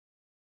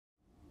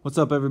What's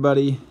up,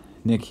 everybody?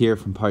 Nick here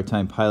from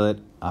Part-Time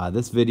Pilot.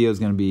 This video is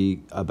going to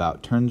be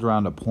about turns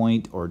around a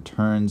point or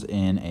turns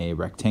in a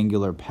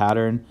rectangular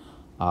pattern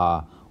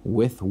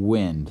with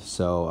wind.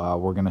 So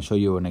we're going to show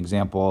you an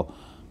example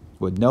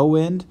with no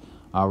wind.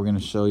 We're going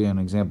to show you an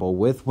example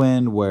with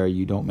wind where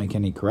you don't make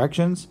any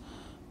corrections.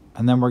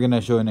 And then we're going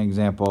to show an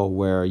example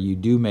where you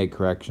do make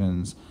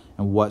corrections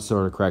and what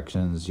sort of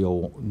corrections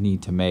you'll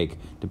need to make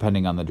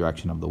depending on the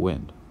direction of the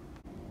wind.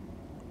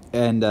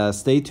 And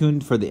stay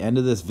tuned for the end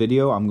of this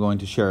video. I'm going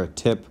to share a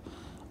tip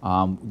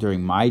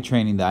during my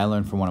training that I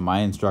learned from one of my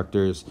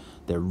instructors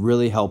that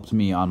really helped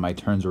me on my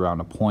turns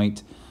around a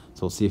point.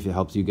 So we'll see if it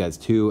helps you guys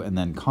too. And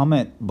then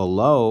comment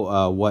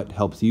below what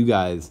helps you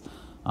guys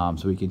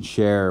so we can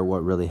share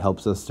what really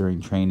helps us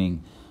during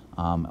training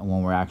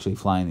when we're actually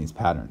flying these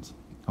patterns.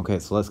 Okay,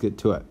 so let's get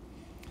to it.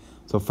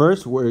 So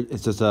first,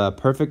 it's just a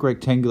perfect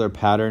rectangular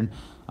pattern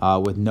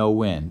with no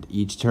wind.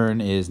 Each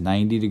turn is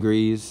 90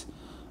 degrees.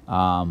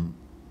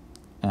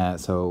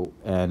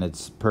 And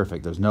it's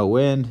perfect. There's no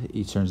wind,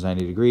 each turns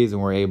 90 degrees,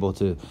 and we're able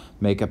to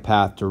make a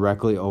path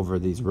directly over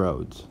these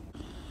roads.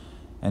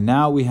 And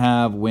now we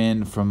have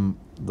wind from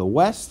the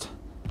west.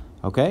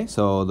 Okay,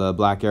 so the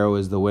black arrow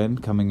is the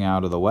wind coming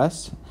out of the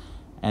west.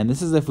 And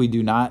this is if we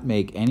do not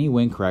make any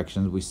wind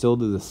corrections, we still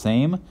do the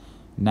same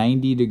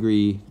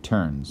 90-degree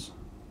turns.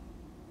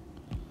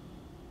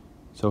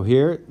 So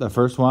here, the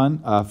first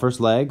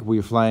leg,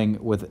 we're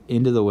flying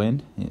into the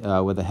wind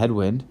with a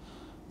headwind.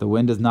 The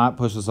wind does not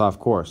push us off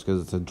course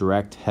because it's a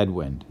direct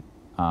headwind.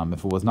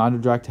 If it was not a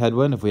direct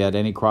headwind, if we had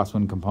any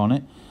crosswind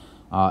component,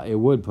 it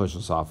would push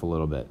us off a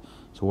little bit.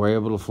 So we're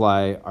able to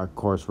fly our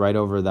course right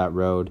over that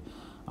road.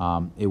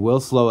 It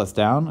will slow us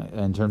down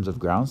in terms of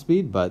ground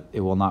speed, but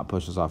it will not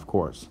push us off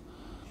course.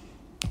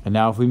 And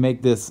now if we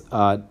make this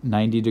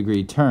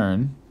 90-degree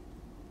turn,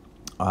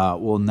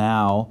 we'll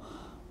now,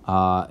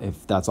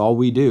 if that's all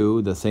we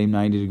do, the same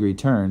 90-degree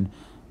turn,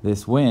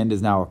 this wind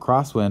is now a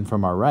crosswind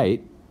from our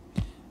right,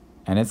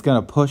 and it's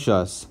going to push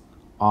us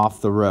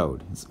off the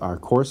road. Our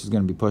course is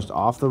going to be pushed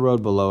off the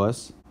road below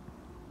us.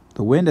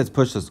 The wind has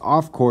pushed us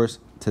off course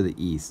to the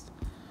east.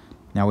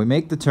 Now we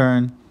make the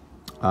turn,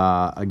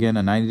 again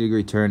a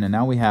 90-degree turn, and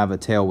now we have a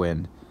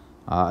tailwind.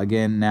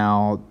 Again,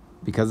 now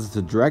because it's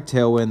a direct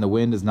tailwind, the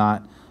wind is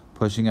not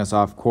pushing us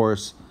off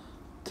course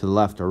to the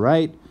left or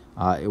right.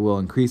 It will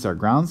increase our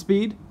ground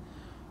speed.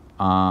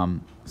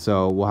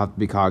 So we'll have to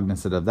be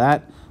cognizant of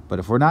that. But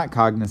if we're not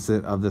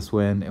cognizant of this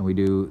wind and we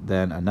do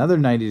then another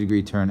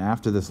 90-degree turn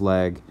after this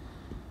leg,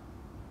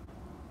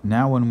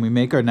 now when we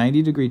make our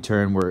 90-degree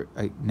turn,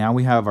 now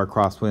we have our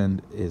crosswind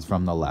is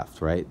from the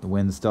left, right? The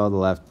wind's still on the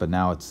left, but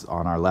now it's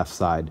on our left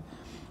side.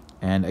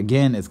 And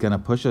again, it's going to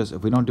push us,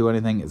 if we don't do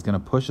anything, it's going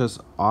to push us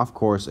off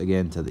course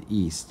again to the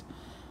east.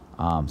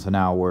 So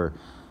now we're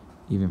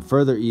even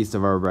further east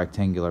of our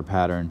rectangular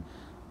pattern,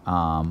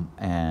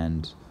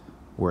 and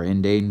we're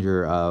in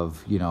danger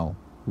of,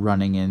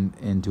 running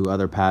into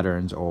other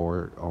patterns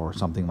or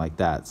something like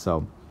that.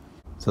 So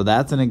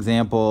that's an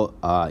example,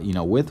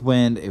 with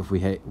wind, if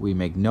we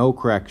make no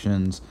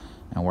corrections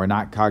and we're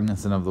not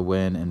cognizant of the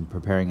wind and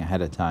preparing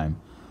ahead of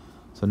time.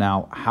 So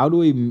now, how do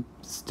we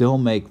still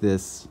make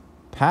this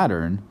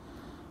pattern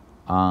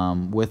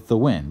with the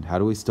wind? How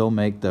do we still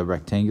make the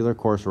rectangular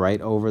course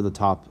right over the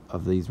top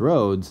of these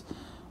roads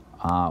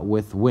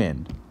with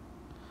wind?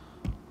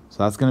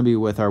 So that's going to be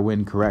with our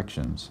wind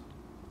corrections.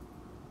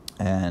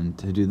 And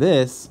to do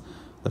this,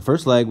 the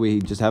first leg, we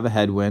just have a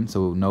headwind,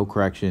 so no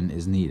correction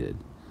is needed.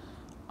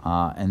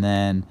 And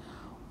then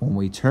when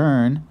we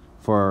turn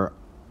for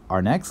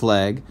our next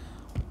leg,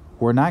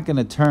 we're not going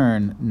to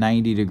turn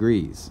 90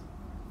 degrees.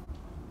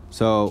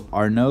 So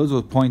our nose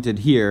was pointed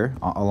here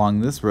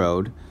along this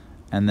road,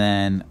 and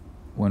then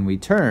when we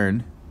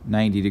turn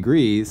 90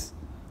 degrees,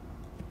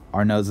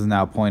 our nose is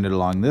now pointed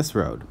along this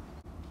road.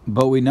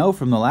 But we know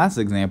from the last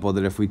example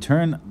that if we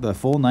turn the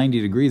full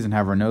 90 degrees and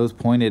have our nose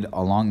pointed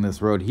along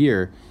this road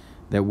here,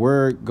 that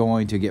we're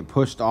going to get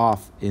pushed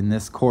off in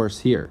this course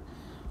here.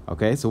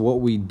 Okay, so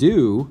what we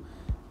do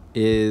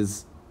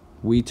is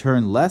we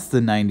turn less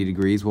than 90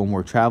 degrees when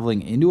we're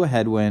traveling into a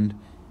headwind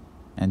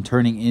and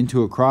turning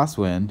into a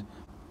crosswind.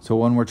 So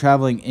when we're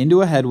traveling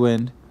into a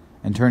headwind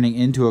and turning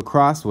into a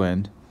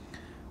crosswind,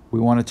 we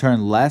want to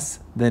turn less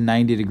than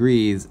 90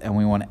 degrees, and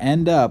we want to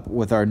end up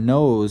with our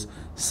nose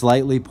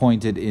slightly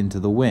pointed into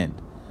the wind.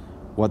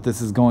 What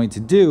this is going to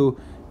do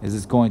is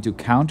it's going to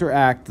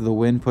counteract the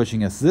wind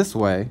pushing us this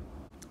way,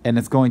 and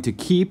it's going to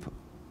keep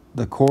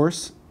the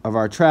course of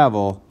our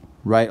travel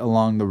right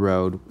along the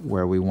road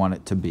where we want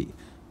it to be.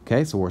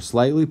 Okay, so we're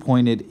slightly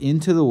pointed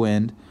into the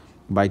wind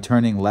by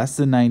turning less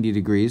than 90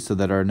 degrees so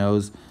that our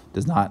nose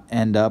does not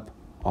end up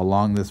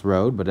along this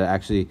road, but it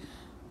actually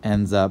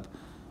ends up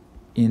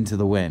into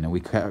the wind, and we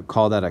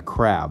call that a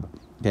crab.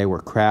 Okay, we're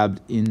crabbed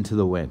into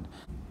the wind.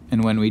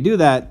 And when we do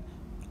that,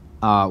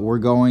 we're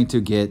going to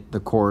get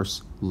the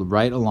course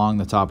right along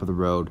the top of the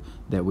road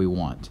that we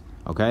want.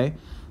 Okay,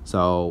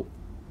 so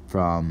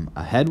from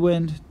a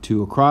headwind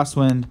to a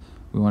crosswind,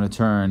 we want to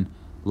turn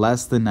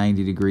less than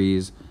 90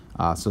 degrees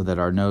so that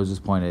our nose is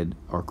pointed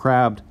or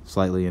crabbed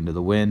slightly into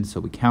the wind, so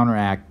we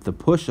counteract the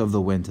push of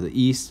the wind to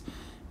the east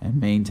and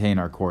maintain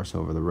our course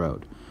over the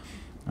road.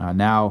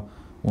 Now,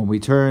 when we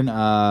turn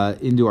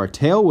into our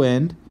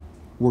tailwind,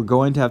 we're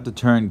going to have to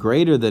turn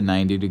greater than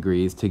 90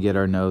 degrees to get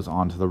our nose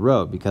onto the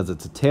road. Because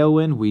it's a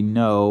tailwind, we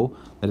know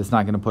that it's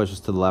not going to push us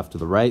to the left or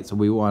the right, so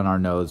we want our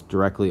nose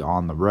directly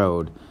on the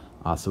road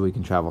so we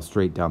can travel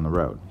straight down the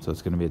road. So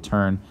it's going to be a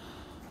turn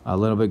a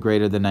little bit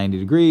greater than 90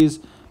 degrees,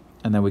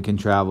 and then we can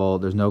travel,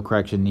 there's no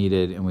correction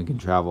needed, and we can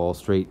travel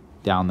straight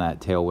down that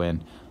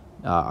tailwind.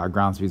 Our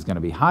ground speed is going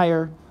to be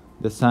higher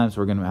this time, so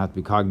we're going to have to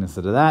be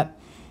cognizant of that.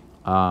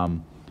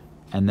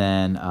 And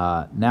then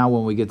now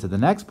when we get to the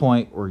next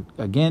point, we're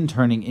again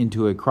turning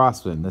into a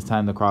crosswind. This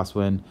time the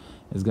crosswind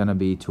is going to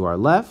be to our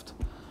left.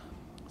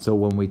 So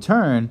when we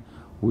turn,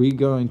 we're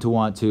going to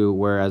want to,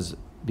 whereas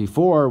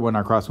before when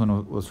our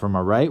crosswind was from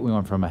our right, we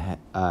went from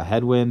a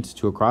headwind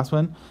to a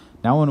crosswind.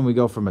 Now when we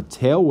go from a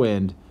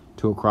tailwind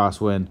to a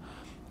crosswind,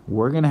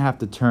 we're going to have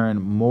to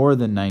turn more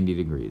than 90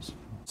 degrees.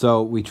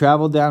 So we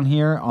travel down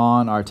here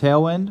on our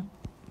tailwind,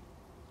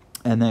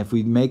 and then if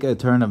we make a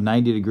turn of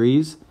 90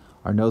 degrees,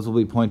 our nose will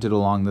be pointed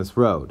along this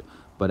road.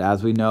 But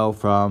as we know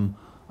from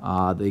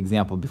the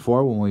example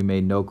before, when we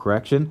made no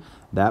correction,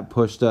 that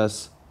pushed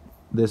us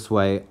this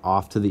way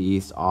off to the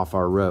east, off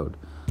our road.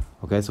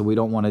 Okay, so we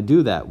don't want to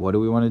do that. What do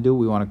we want to do?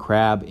 We want to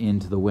crab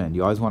into the wind.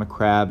 You always want to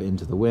crab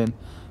into the wind.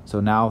 So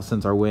now,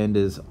 since our wind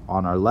is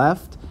on our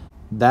left,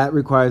 that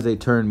requires a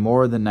turn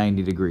more than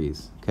 90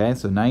 degrees. Okay,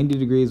 so 90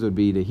 degrees would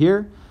be to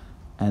here,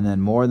 and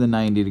then more than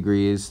 90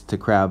 degrees to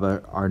crab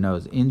our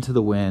nose into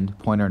the wind,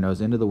 point our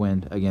nose into the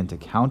wind, again, to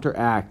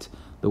counteract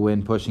the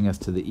wind pushing us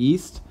to the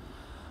east.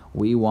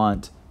 We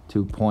want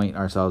to point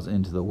ourselves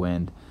into the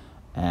wind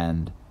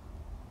and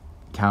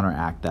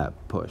counteract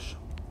that push.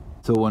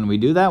 So when we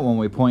do that, when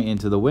we point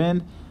into the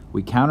wind,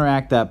 we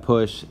counteract that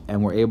push,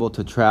 and we're able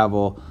to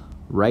travel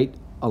right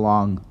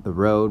along the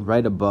road,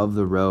 right above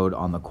the road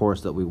on the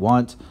course that we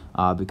want,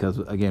 because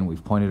again,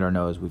 we've pointed our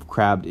nose, we've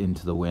crabbed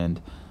into the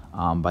wind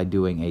by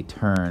doing a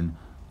turn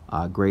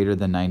greater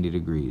than 90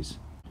 degrees.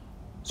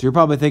 So you're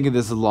probably thinking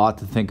this is a lot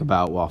to think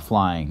about while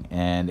flying,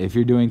 and if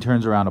you're doing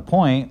turns around a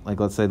point, like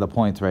let's say the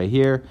point's right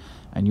here,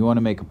 and you want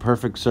to make a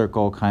perfect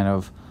circle kind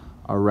of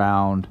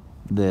around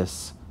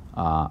this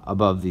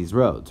above these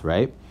roads,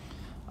 right?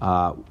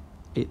 A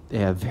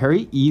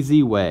very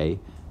easy way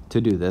to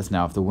do this.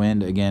 Now, if the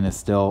wind again is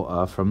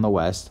still from the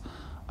west,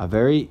 a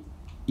very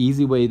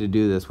easy way to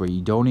do this where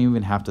you don't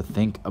even have to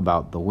think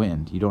about the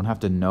wind. You don't have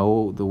to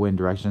know the wind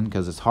direction,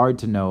 because it's hard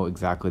to know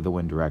exactly the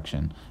wind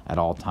direction at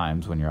all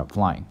times when you're up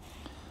flying.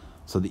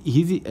 So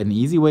an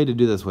easy way to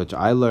do this, which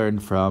I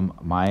learned from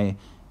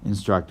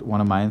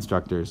one of my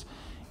instructors,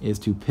 is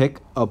to pick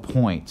a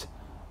point.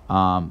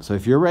 So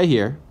if you're right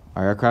here,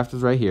 our aircraft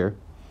is right here,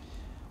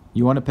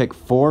 you want to pick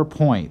 4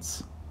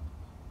 points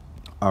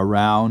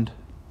around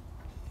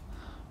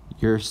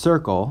your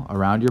circle,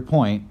 around your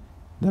point,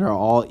 that are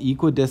all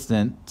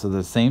equidistant, so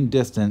the same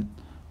distance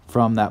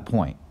from that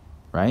point,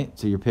 right?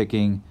 So you're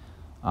picking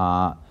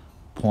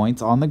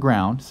points on the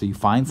ground. So you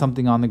find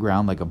something on the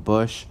ground, like a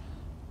bush,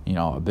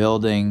 a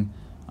building,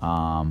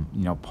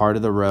 part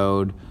of the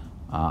road,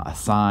 a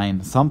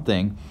sign,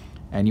 something,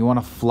 and you want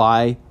to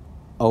fly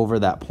over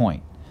that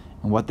point.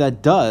 And what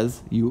that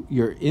does,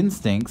 your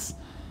instincts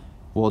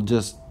will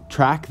just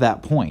track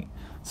that point.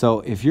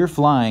 So if you're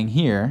flying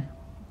here,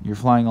 you're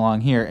flying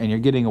along here, and you're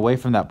getting away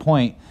from that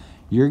point,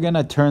 you're going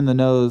to turn the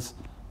nose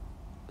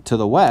to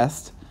the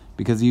west,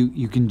 because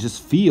you can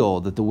just feel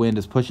that the wind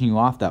is pushing you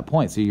off that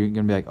point. So you're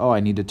going to be like, oh, I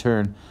need to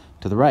turn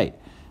to the right.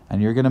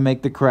 And you're going to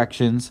make the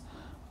corrections,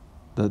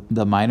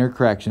 the minor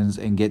corrections,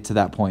 and get to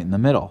that point in the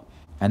middle.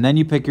 And then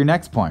you pick your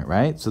next point,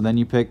 right? So then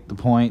you pick the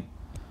point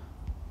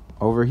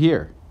over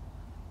here.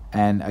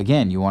 And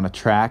again, you want to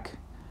track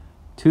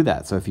to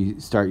that. So if you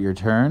start your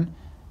turn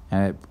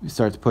and it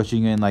starts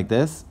pushing you in like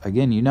this,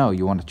 again, you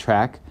want to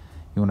track,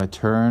 you want to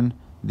turn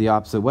the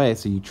opposite way,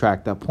 so you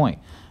track that point.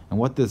 And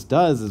what this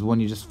does is, when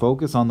you just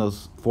focus on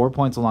those 4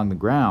 points along the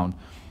ground,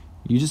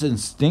 you just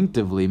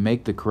instinctively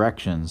make the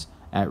corrections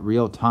at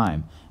real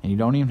time, and you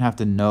don't even have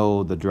to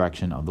know the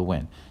direction of the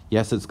wind.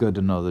 Yes, it's good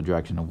to know the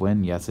direction of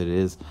wind. Yes, it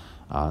is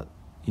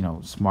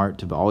smart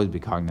to always be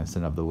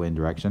cognizant of the wind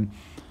direction.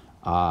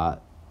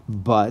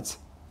 But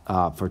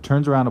for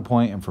turns around a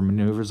point and for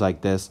maneuvers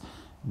like this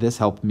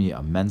helped me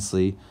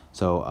immensely.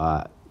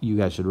 So you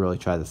guys should really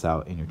try this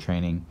out in your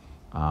training.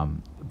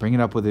 Bring it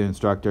up with the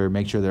instructor.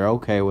 Make sure they're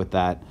okay with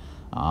that.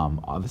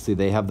 Obviously,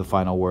 they have the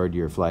final word,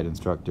 your flight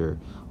instructor,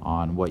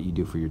 on what you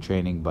do for your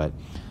training. But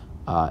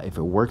if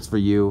it works for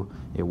you,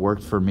 it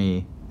worked for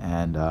me.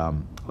 And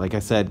like I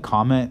said,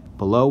 comment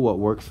below what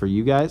works for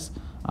you guys.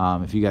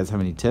 If you guys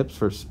have any tips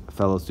for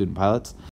fellow student pilots.